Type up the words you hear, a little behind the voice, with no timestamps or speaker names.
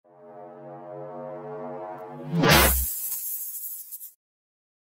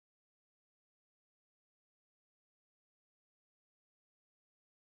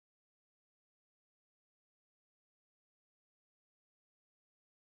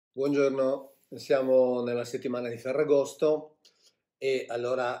Buongiorno, siamo nella settimana di Ferragosto e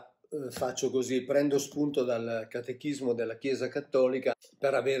allora faccio così, prendo spunto dal Catechismo della Chiesa Cattolica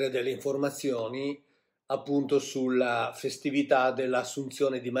per avere delle informazioni appunto sulla festività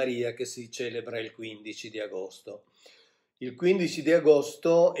dell'Assunzione di Maria che si celebra il 15 di agosto. Il 15 di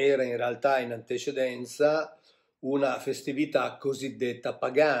agosto era in realtà in antecedenza una festività cosiddetta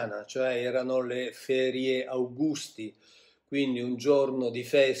pagana, cioè erano le ferie augusti, quindi un giorno di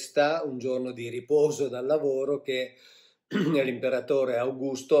festa, un giorno di riposo dal lavoro che l'imperatore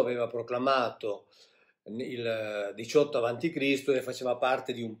Augusto aveva proclamato il 18 a.C. e faceva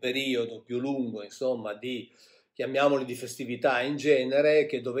parte di un periodo più lungo, insomma, chiamiamoli di festività in genere,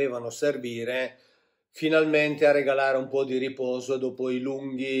 che dovevano servire finalmente a regalare un po' di riposo dopo i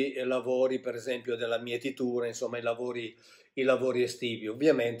lunghi lavori, per esempio, della mietitura, insomma, i lavori estivi.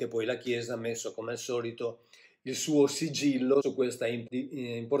 Ovviamente poi la Chiesa ha messo, come al solito, il suo sigillo su questa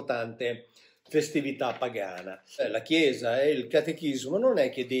importante festività pagana. La Chiesa e il Catechismo non è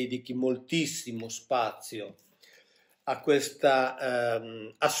che dedichi moltissimo spazio a questa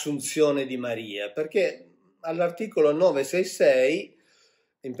assunzione di Maria, perché all'articolo 966,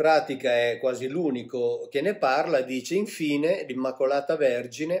 in pratica è quasi l'unico che ne parla, dice: infine l'Immacolata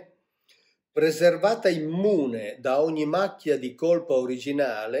Vergine, preservata immune da ogni macchia di colpa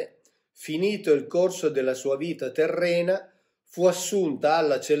originale, finito il corso della sua vita terrena, fu assunta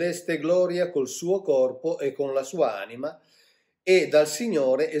alla celeste gloria col suo corpo e con la sua anima, e dal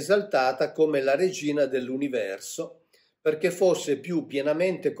Signore esaltata come la regina dell'universo, perché fosse più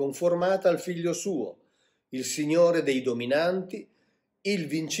pienamente conformata al Figlio suo, il Signore dei dominanti, il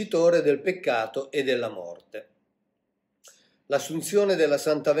vincitore del peccato e della morte. L'Assunzione della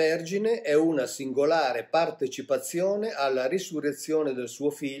Santa Vergine è una singolare partecipazione alla risurrezione del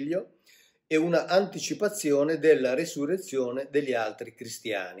suo Figlio e una anticipazione della risurrezione degli altri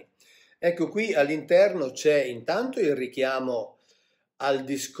cristiani. Ecco, qui all'interno c'è intanto il richiamo al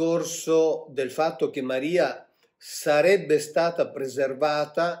discorso del fatto che Maria sarebbe stata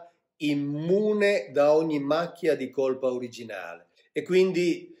preservata immune da ogni macchia di colpa originale. E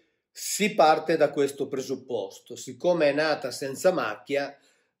quindi si parte da questo presupposto. Siccome è nata senza macchia,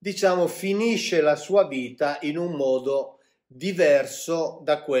 diciamo, finisce la sua vita in un modo diverso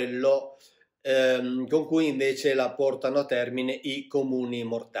da quello con cui invece la portano a termine i comuni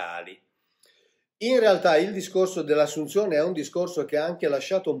mortali. In realtà il discorso dell'Assunzione è un discorso che ha anche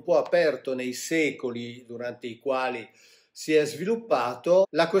lasciato un po' aperto nei secoli durante i quali si è sviluppato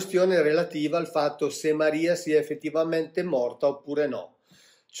la questione relativa al fatto se Maria sia effettivamente morta oppure no,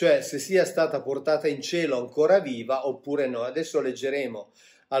 cioè se sia stata portata in cielo ancora viva oppure no. Adesso leggeremo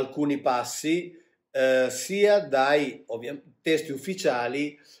alcuni passi sia dai testi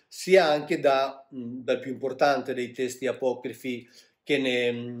ufficiali sia anche dal più importante dei testi apocrifi che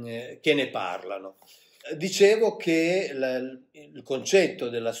ne parlano. Dicevo che il concetto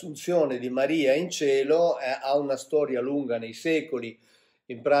dell'assunzione di Maria in cielo ha una storia lunga nei secoli.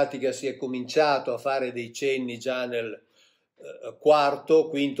 In pratica si è cominciato a fare dei cenni già nel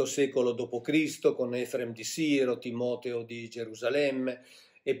IV secolo d.C. con Efrem di Siro, Timoteo di Gerusalemme,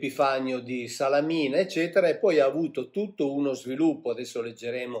 Epifanio di Salamina, eccetera, e poi ha avuto tutto uno sviluppo. Adesso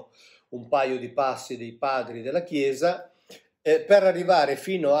leggeremo un paio di passi dei padri della Chiesa, per arrivare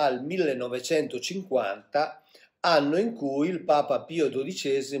fino al 1950, anno in cui il Papa Pio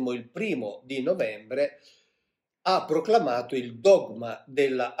XII, il 1 novembre, ha proclamato il dogma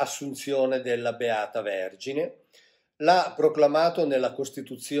dell'Assunzione della Beata Vergine. L'ha proclamato nella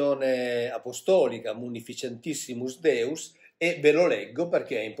Costituzione Apostolica Munificentissimus Deus, e ve lo leggo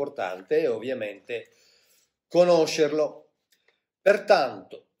perché è importante ovviamente conoscerlo.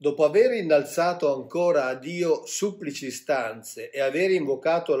 Pertanto, dopo aver innalzato ancora a Dio supplici istanze e aver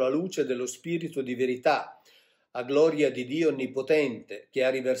invocato la luce dello Spirito di verità, a gloria di Dio Onnipotente, che ha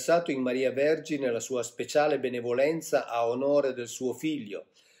riversato in Maria Vergine la sua speciale benevolenza a onore del suo Figlio,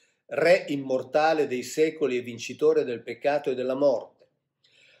 Re immortale dei secoli e vincitore del peccato e della morte,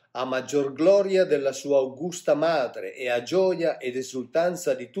 a maggior gloria della sua augusta madre e a gioia ed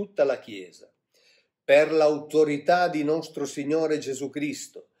esultanza di tutta la Chiesa, per l'autorità di nostro Signore Gesù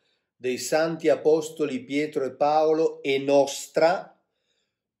Cristo, dei santi apostoli Pietro e Paolo e nostra,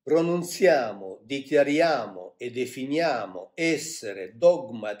 pronunziamo, dichiariamo e definiamo essere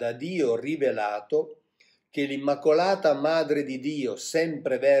dogma da Dio rivelato che l'Immacolata Madre di Dio,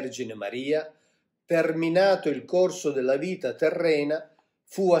 sempre Vergine Maria, terminato il corso della vita terrena,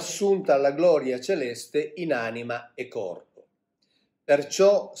 fu assunta alla gloria celeste in anima e corpo.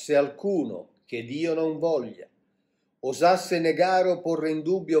 Perciò se alcuno, che Dio non voglia, osasse negare o porre in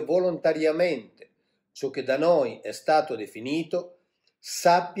dubbio volontariamente ciò che da noi è stato definito,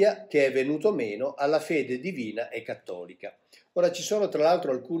 sappia che è venuto meno alla fede divina e cattolica. Ora ci sono tra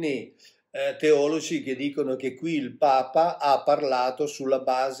l'altro alcuni teologi che dicono che qui il Papa ha parlato sulla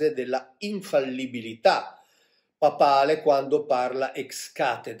base della infallibilità papale quando parla ex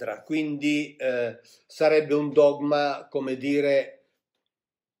cathedra, quindi sarebbe un dogma, come dire,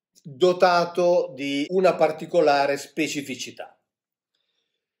 dotato di una particolare specificità.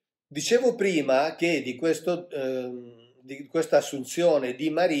 Dicevo prima che di questa assunzione di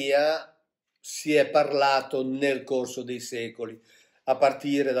Maria si è parlato nel corso dei secoli, a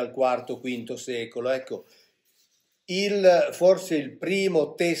partire dal IV-V secolo. Ecco, forse il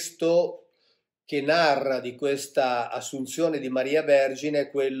primo testo che narra di questa assunzione di Maria Vergine è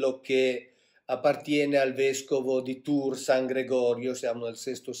quello che appartiene al vescovo di Tours, San Gregorio, siamo nel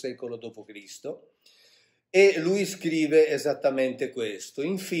VI secolo d.C., e lui scrive esattamente questo.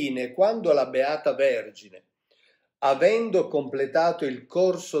 Infine, quando la Beata Vergine, avendo completato il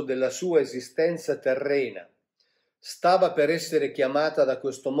corso della sua esistenza terrena, stava per essere chiamata da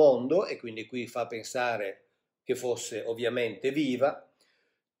questo mondo, e quindi qui fa pensare che fosse ovviamente viva,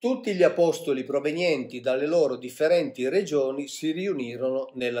 tutti gli apostoli provenienti dalle loro differenti regioni si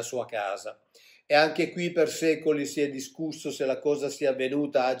riunirono nella sua casa. E anche qui per secoli si è discusso se la cosa sia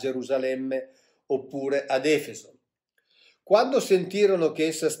avvenuta a Gerusalemme oppure ad Efeso. Quando sentirono che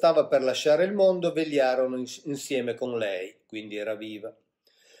essa stava per lasciare il mondo, vegliarono insieme con lei, quindi era viva.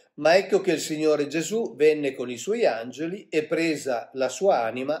 Ma ecco che il Signore Gesù venne con i suoi angeli e presa la sua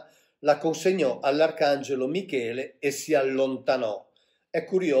anima, la consegnò all'arcangelo Michele e si allontanò. È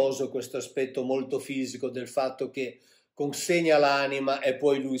curioso questo aspetto molto fisico del fatto che consegna l'anima e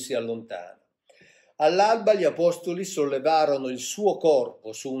poi lui si allontana. All'alba gli apostoli sollevarono il suo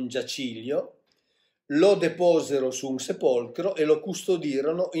corpo su un giaciglio, lo deposero su un sepolcro e lo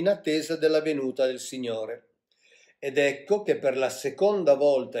custodirono in attesa della venuta del Signore. Ed ecco che per la seconda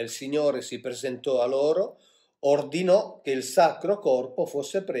volta il Signore si presentò a loro, ordinò che il sacro corpo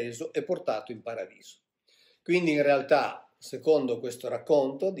fosse preso e portato in paradiso. Quindi in realtà, secondo questo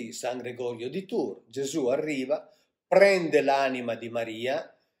racconto di San Gregorio di Tours, Gesù arriva, prende l'anima di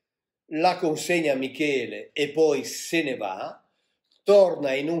Maria, la consegna a Michele e poi se ne va,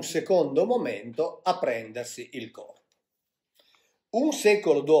 torna in un secondo momento a prendersi il corpo. Un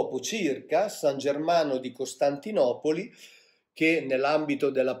secolo dopo circa, San Germano di Costantinopoli, che nell'ambito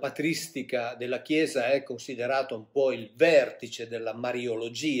della patristica della Chiesa è considerato un po' il vertice della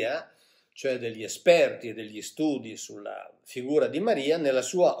mariologia, cioè degli esperti e degli studi sulla figura di Maria, nella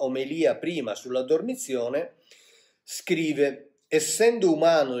sua omelia prima sulla dormizione scrive: essendo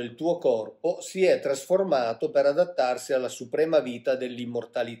umano il tuo corpo, si è trasformato per adattarsi alla suprema vita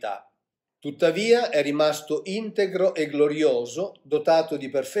dell'immortalità. Tuttavia è rimasto integro e glorioso, dotato di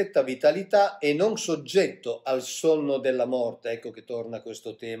perfetta vitalità e non soggetto al sonno della morte. Ecco che torna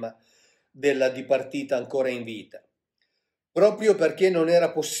questo tema della dipartita ancora in vita. Proprio perché non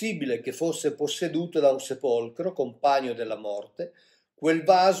era possibile che fosse posseduto da un sepolcro, compagno della morte, quel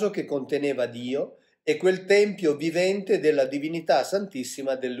vaso che conteneva Dio e quel tempio vivente della divinità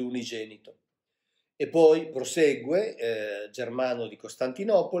santissima dell'unigenito. E poi prosegue Germano di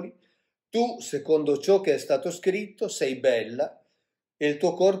Costantinopoli: tu, secondo ciò che è stato scritto, sei bella e il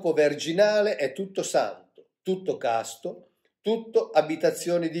tuo corpo verginale è tutto santo, tutto casto, tutto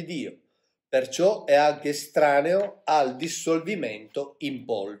abitazione di Dio, perciò è anche estraneo al dissolvimento in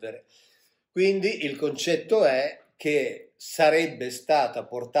polvere. Quindi il concetto è che sarebbe stata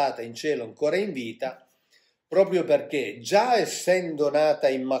portata in cielo ancora in vita proprio perché, già essendo nata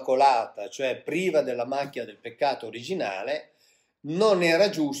immacolata, cioè priva della macchia del peccato originale, non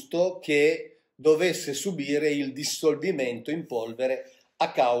era giusto che dovesse subire il dissolvimento in polvere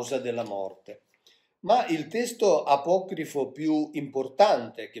a causa della morte. Ma il testo apocrifo più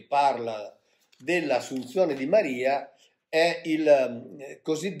importante che parla dell'assunzione di Maria è il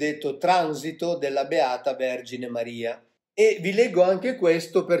cosiddetto transito della Beata Vergine Maria. E vi leggo anche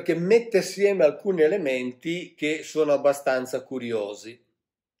questo perché mette assieme alcuni elementi che sono abbastanza curiosi.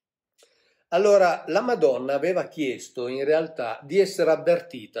 Allora, la Madonna aveva chiesto in realtà di essere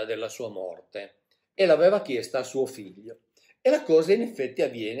avvertita della sua morte e l'aveva chiesta a suo figlio. E la cosa in effetti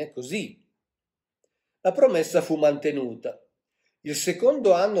avviene così. La promessa fu mantenuta. Il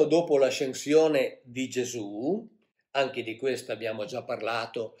secondo anno dopo l'ascensione di Gesù, anche di questo abbiamo già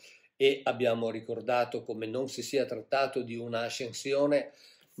parlato e abbiamo ricordato come non si sia trattato di una ascensione,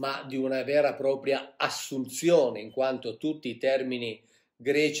 ma di una vera e propria assunzione, in quanto tutti i termini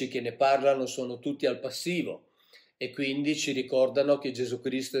greci che ne parlano sono tutti al passivo e quindi ci ricordano che Gesù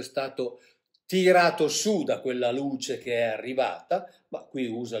Cristo è stato tirato su da quella luce che è arrivata, ma qui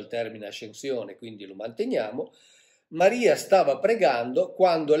usa il termine ascensione, quindi lo manteniamo. Maria stava pregando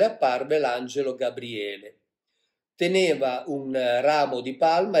quando le apparve l'angelo Gabriele. Teneva un ramo di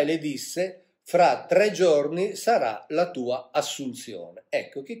palma e le disse: fra 3 giorni sarà la tua assunzione.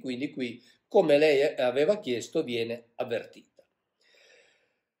 Ecco che quindi qui, come lei aveva chiesto, viene avvertita.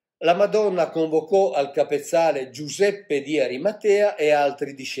 La Madonna convocò al capezzale Giuseppe di Arimatea e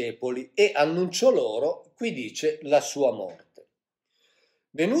altri discepoli e annunciò loro, qui dice, la sua morte.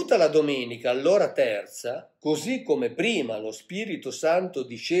 Venuta la domenica, all'ora terza, così come prima lo Spirito Santo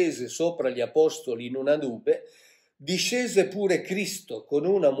discese sopra gli apostoli in una nube, discese pure Cristo con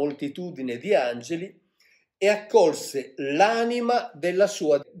una moltitudine di angeli e accolse l'anima della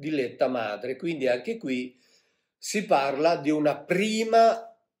sua diletta madre. Quindi anche qui si parla di una prima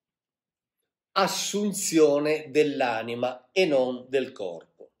assunzione dell'anima e non del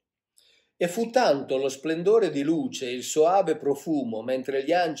corpo. E fu tanto lo splendore di luce e il soave profumo mentre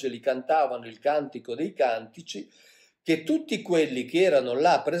gli angeli cantavano il cantico dei cantici, che tutti quelli che erano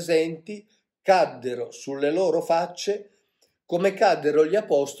là presenti caddero sulle loro facce come caddero gli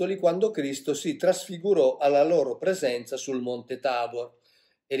apostoli quando Cristo si trasfigurò alla loro presenza sul monte Tabor.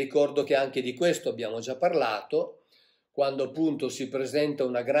 E ricordo che anche di questo abbiamo già parlato, quando appunto si presenta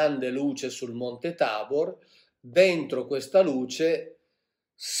una grande luce sul monte Tabor, dentro questa luce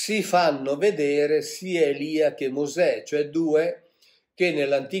si fanno vedere sia Elia che Mosè, cioè due che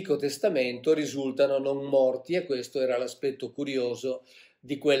nell'Antico Testamento risultano non morti, e questo era l'aspetto curioso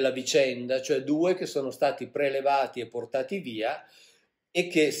di quella vicenda, cioè due che sono stati prelevati e portati via e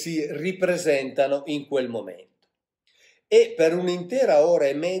che si ripresentano in quel momento. E per un'intera ora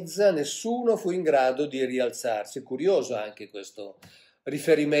e mezza nessuno fu in grado di rialzarsi. Curioso anche questo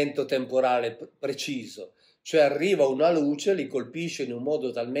riferimento temporale preciso, cioè arriva una luce, li colpisce in un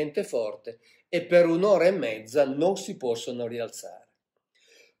modo talmente forte e per un'ora e mezza non si possono rialzare.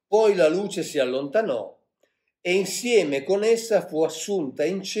 Poi la luce si allontanò e insieme con essa fu assunta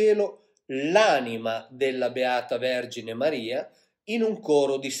in cielo l'anima della Beata Vergine Maria in un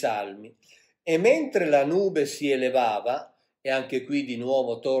coro di salmi. E mentre la nube si elevava, e anche qui di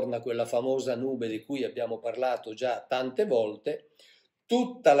nuovo torna quella famosa nube di cui abbiamo parlato già tante volte,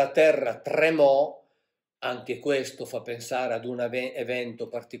 tutta la terra tremò. Anche questo fa pensare ad un evento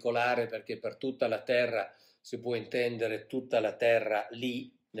particolare, perché per tutta la terra si può intendere tutta la terra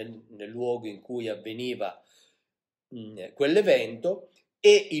lì, nel luogo in cui avveniva quell'evento,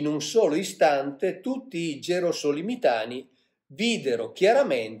 e in un solo istante tutti i gerosolimitani videro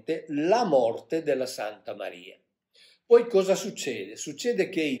chiaramente la morte della Santa Maria. Poi cosa succede? Succede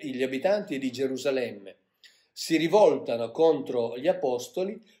che gli abitanti di Gerusalemme si rivoltano contro gli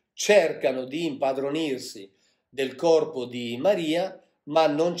apostoli, cercano di impadronirsi del corpo di Maria, ma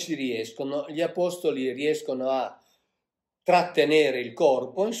non ci riescono. Gli apostoli riescono a trattenere il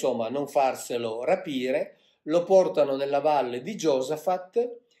corpo, insomma, a non farselo rapire, lo portano nella valle di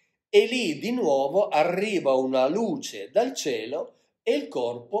Giosafat e lì di nuovo arriva una luce dal cielo e il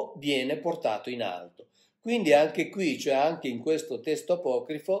corpo viene portato in alto. Quindi anche qui, cioè anche in questo testo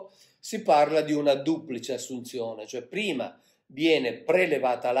apocrifo, si parla di una duplice assunzione, cioè prima viene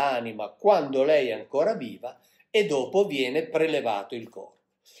prelevata l'anima quando lei è ancora viva e dopo viene prelevato il corpo.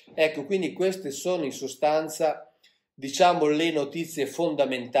 Ecco, quindi queste sono in sostanza, diciamo, le notizie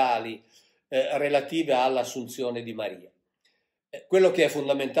fondamentali relative all'assunzione di Maria. Quello che è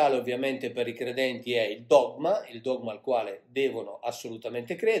fondamentale ovviamente per i credenti è il dogma al quale devono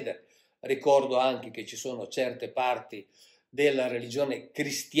assolutamente credere. Ricordo anche che ci sono certe parti della religione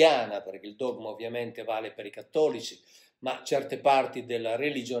cristiana, perché il dogma ovviamente vale per i cattolici, ma certe parti della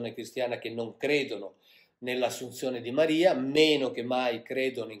religione cristiana che non credono nell'assunzione di Maria, meno che mai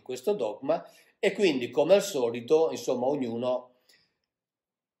credono in questo dogma, e quindi come al solito, insomma, ognuno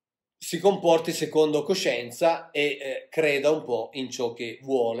si comporti secondo coscienza e creda un po' in ciò che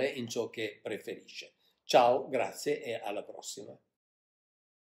vuole, in ciò che preferisce. Ciao, grazie e alla prossima.